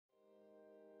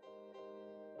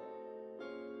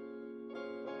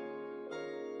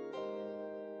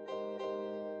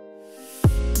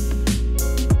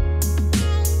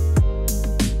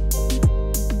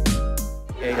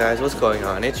guys, what's going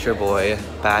on? It's your boy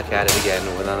back at it again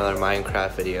with another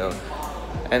Minecraft video.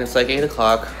 And it's like 8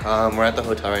 o'clock. We're at the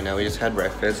hotel right now. We just had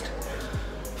breakfast.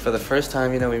 For the first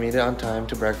time, you know, we made it on time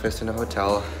to breakfast in a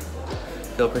hotel.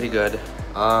 Feel pretty good.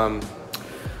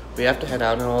 We have to head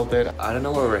out in a little bit. I don't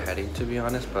know where we're heading, to be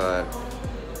honest, but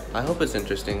I hope it's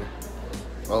interesting.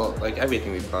 Well, like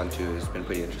everything we've gone to has been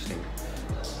pretty interesting.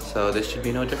 So this should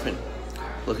be no different.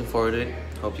 Looking forward to it.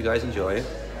 Hope you guys enjoy.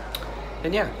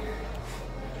 And yeah.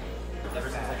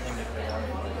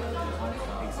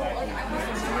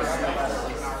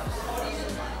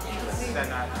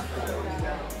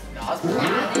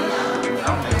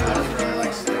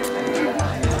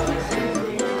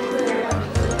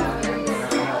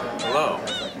 Hello.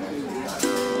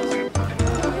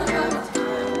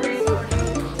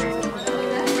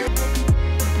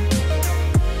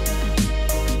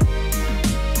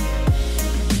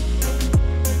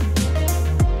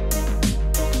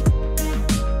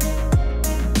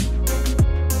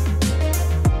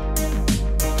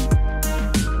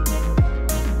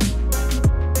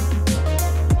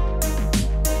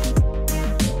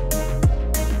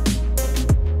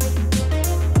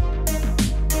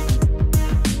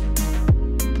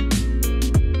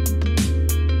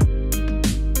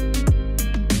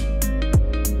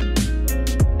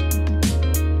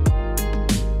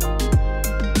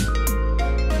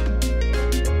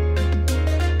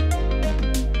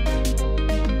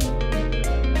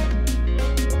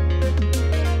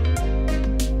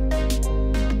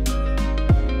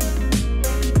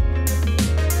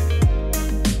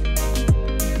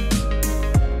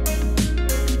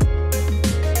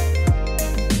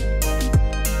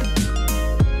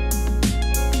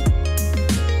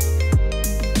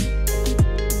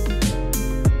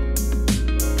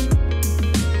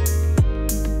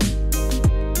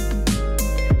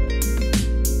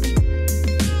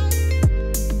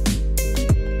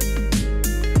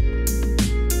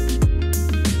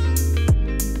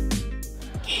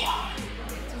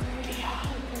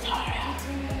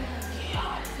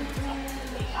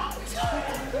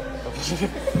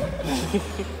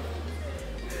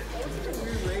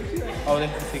 Oh, they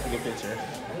have to take a good picture.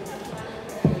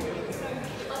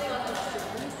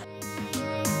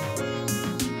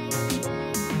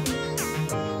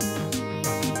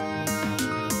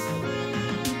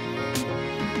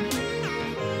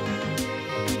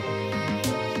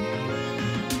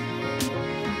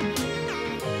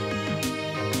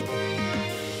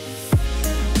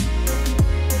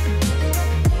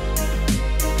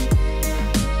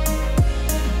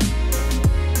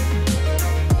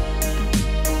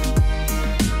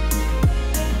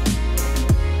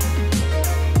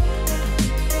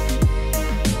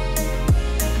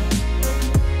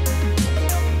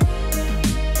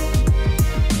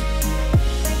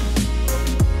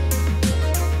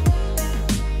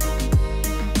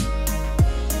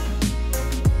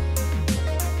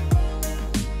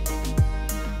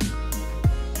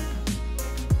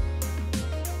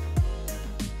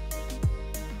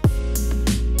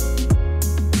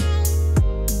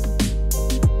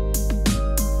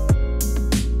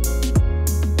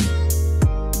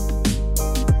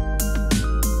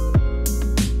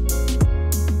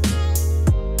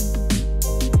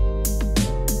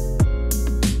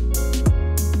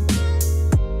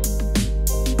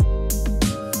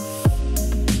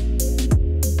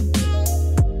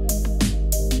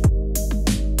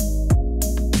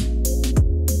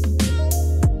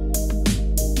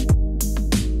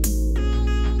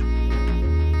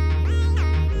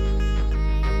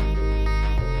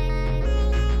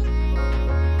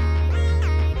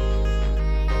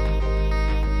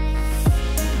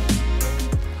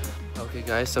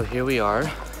 Guys, so here we are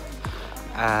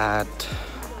at,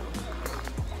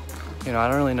 you know, I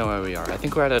don't really know where we are. I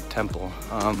think we're at a temple.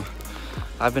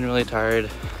 I've been really tired.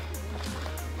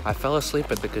 I fell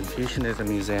asleep at the Confucian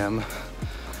Museum,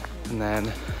 and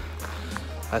then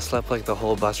I slept like the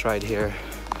whole bus ride here.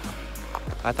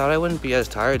 I thought I wouldn't be as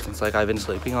tired since like I've been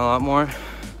sleeping a lot more,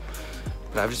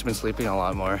 but I've just been sleeping a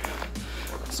lot more,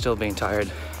 still being tired.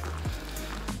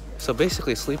 So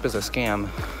basically sleep is a scam,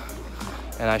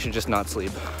 and I should just not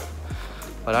sleep.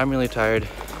 But I'm really tired,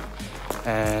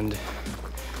 and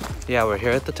yeah, we're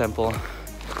here at the temple.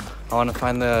 I want to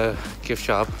find the gift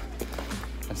shop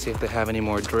and see if they have any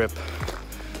more drip.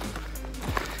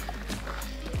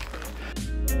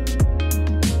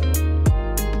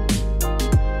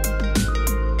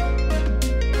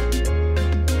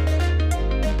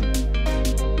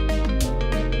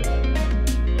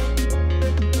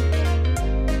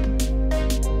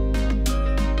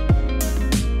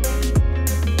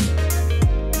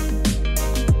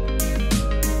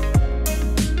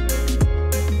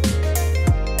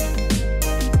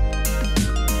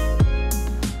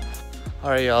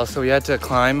 Alright, y'all, so we had to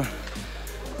climb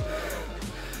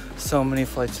so many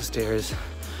flights of stairs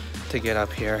to get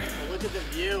up here. Look at the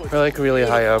view. We're like really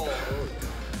high up.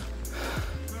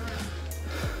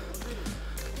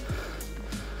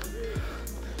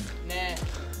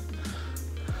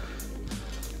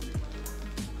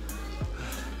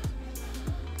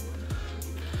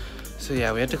 So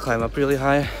yeah, we had to climb up really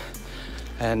high,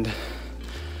 and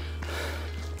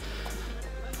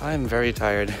I'm very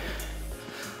tired.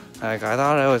 Like, I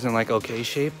thought I was in like okay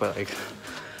shape, but like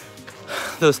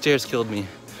those stairs killed me.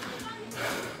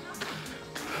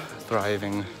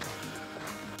 Thriving.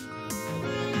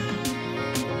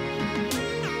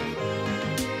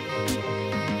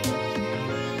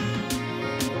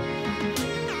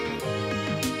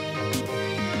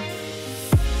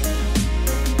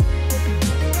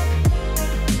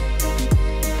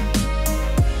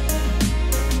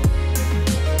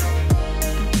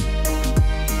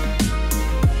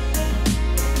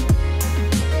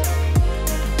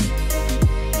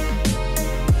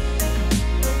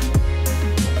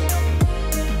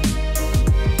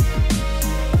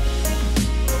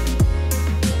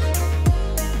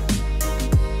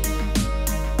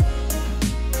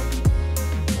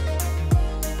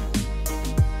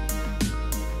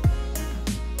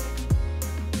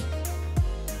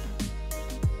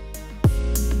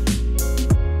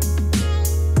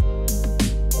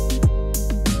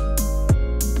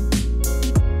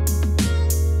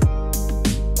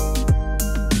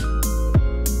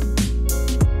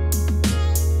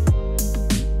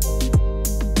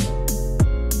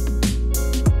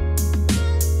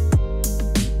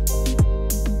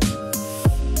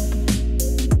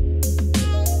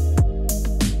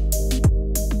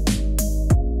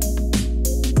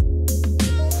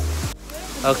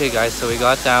 Okay guys, so we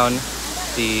got down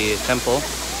the temple,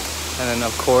 and then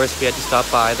of course we had to stop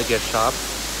by the gift shop,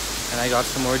 and I got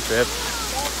some more drip.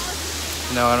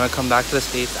 You know, I'm gonna come back to the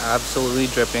States absolutely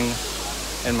dripping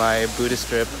in my Buddhist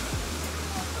drip.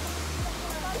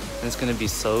 And it's gonna be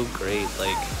so great,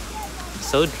 like,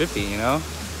 so drippy, you know?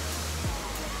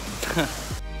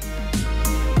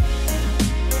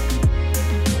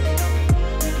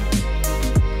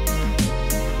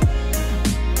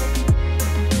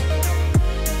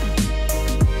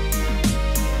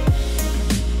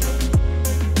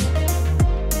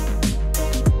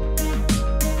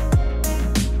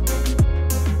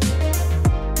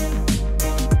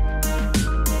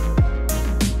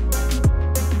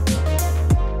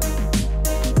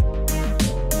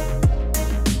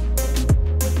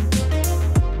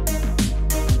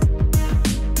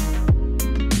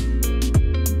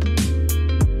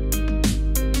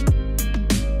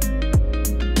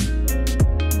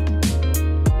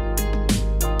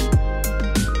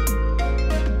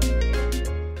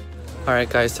 Alright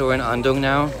guys, so we're in Andong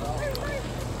now,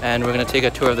 and we're gonna take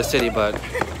a tour of the city, but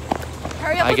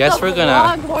I guess we're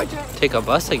gonna take a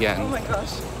bus again. Oh my gosh.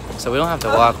 So we don't have to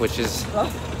walk, which is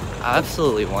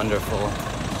absolutely wonderful.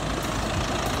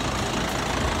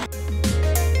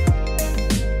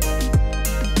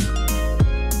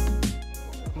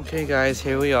 Okay guys,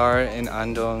 here we are in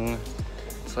Andong.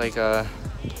 It's like a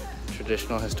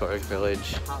traditional historic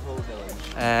village. Hahoe Village.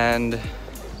 And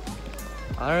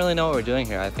I don't really know what we're doing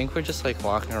here. I think we're just like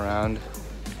walking around,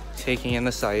 taking in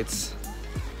the sights,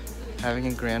 having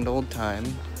a grand old time.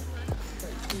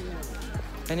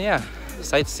 And yeah,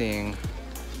 sightseeing.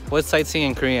 What's sightseeing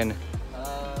in Korean?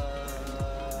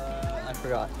 I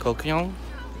forgot. Kokyeong?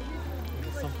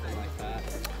 Something like that.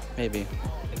 Maybe.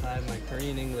 If I had my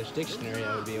Korean English dictionary,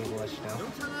 I would be English now.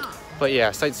 But yeah,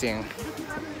 sightseeing.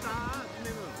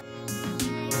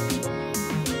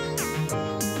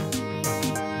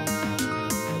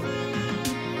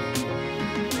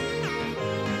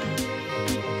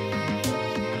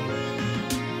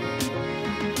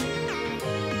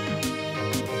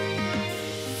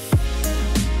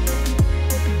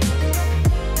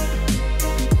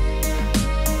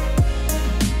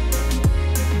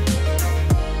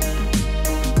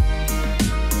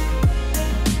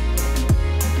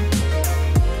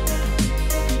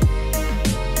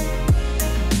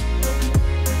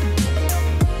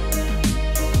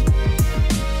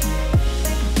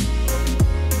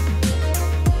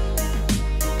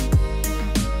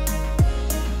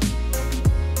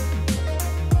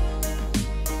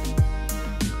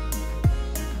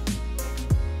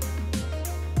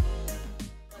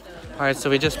 Alright, so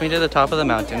we just made it to the top of the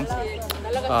mountain.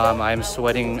 I'm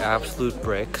sweating absolute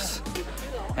bricks.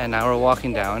 And now we're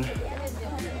walking down.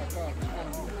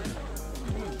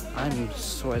 I'm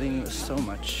sweating so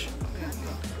much.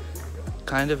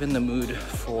 Kind of in the mood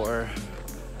for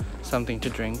something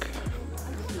to drink.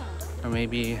 Or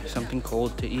maybe something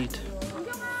cold to eat.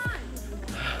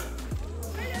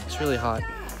 really hot.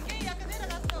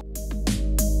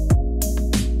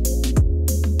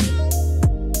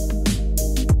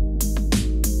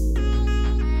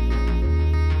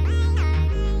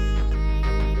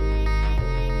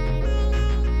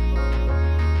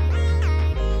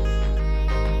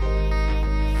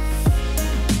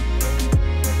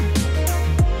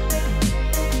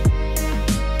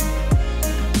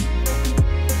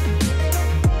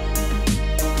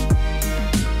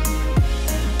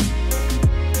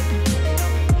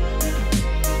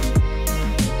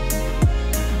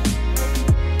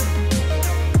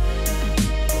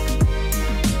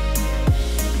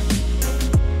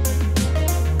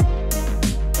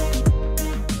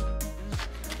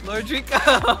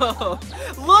 Lordrico!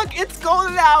 Look, it's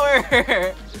golden hour!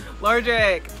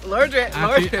 Lordric!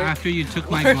 After you took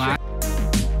my glass.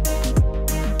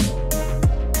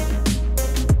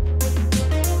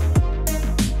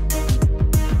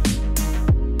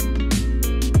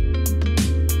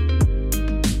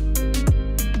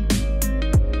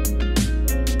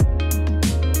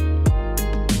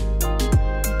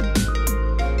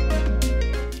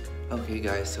 Okay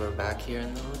guys, so we're back here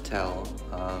in the hotel.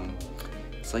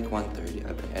 It's like 1:30.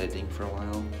 I've been editing for a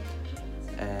while,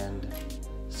 and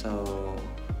so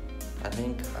I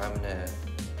think I'm gonna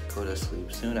go to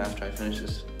sleep soon after I finish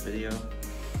this video.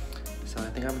 So I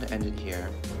think I'm gonna end it here.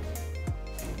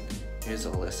 Here's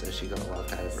Alyssa. She got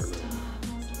locked out of her room.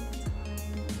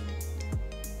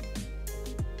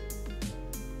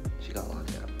 She got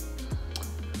locked out.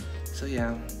 So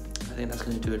yeah, I think that's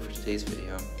gonna do it for today's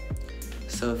video.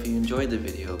 So if you enjoyed the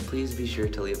video, please be sure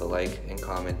to leave a like and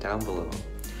comment down below.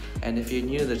 And if you're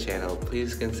new to the channel,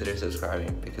 please consider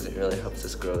subscribing because it really helps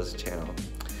us grow this channel.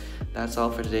 That's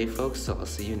all for today, folks, so I'll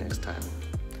see you next time.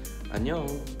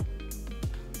 Annyeong!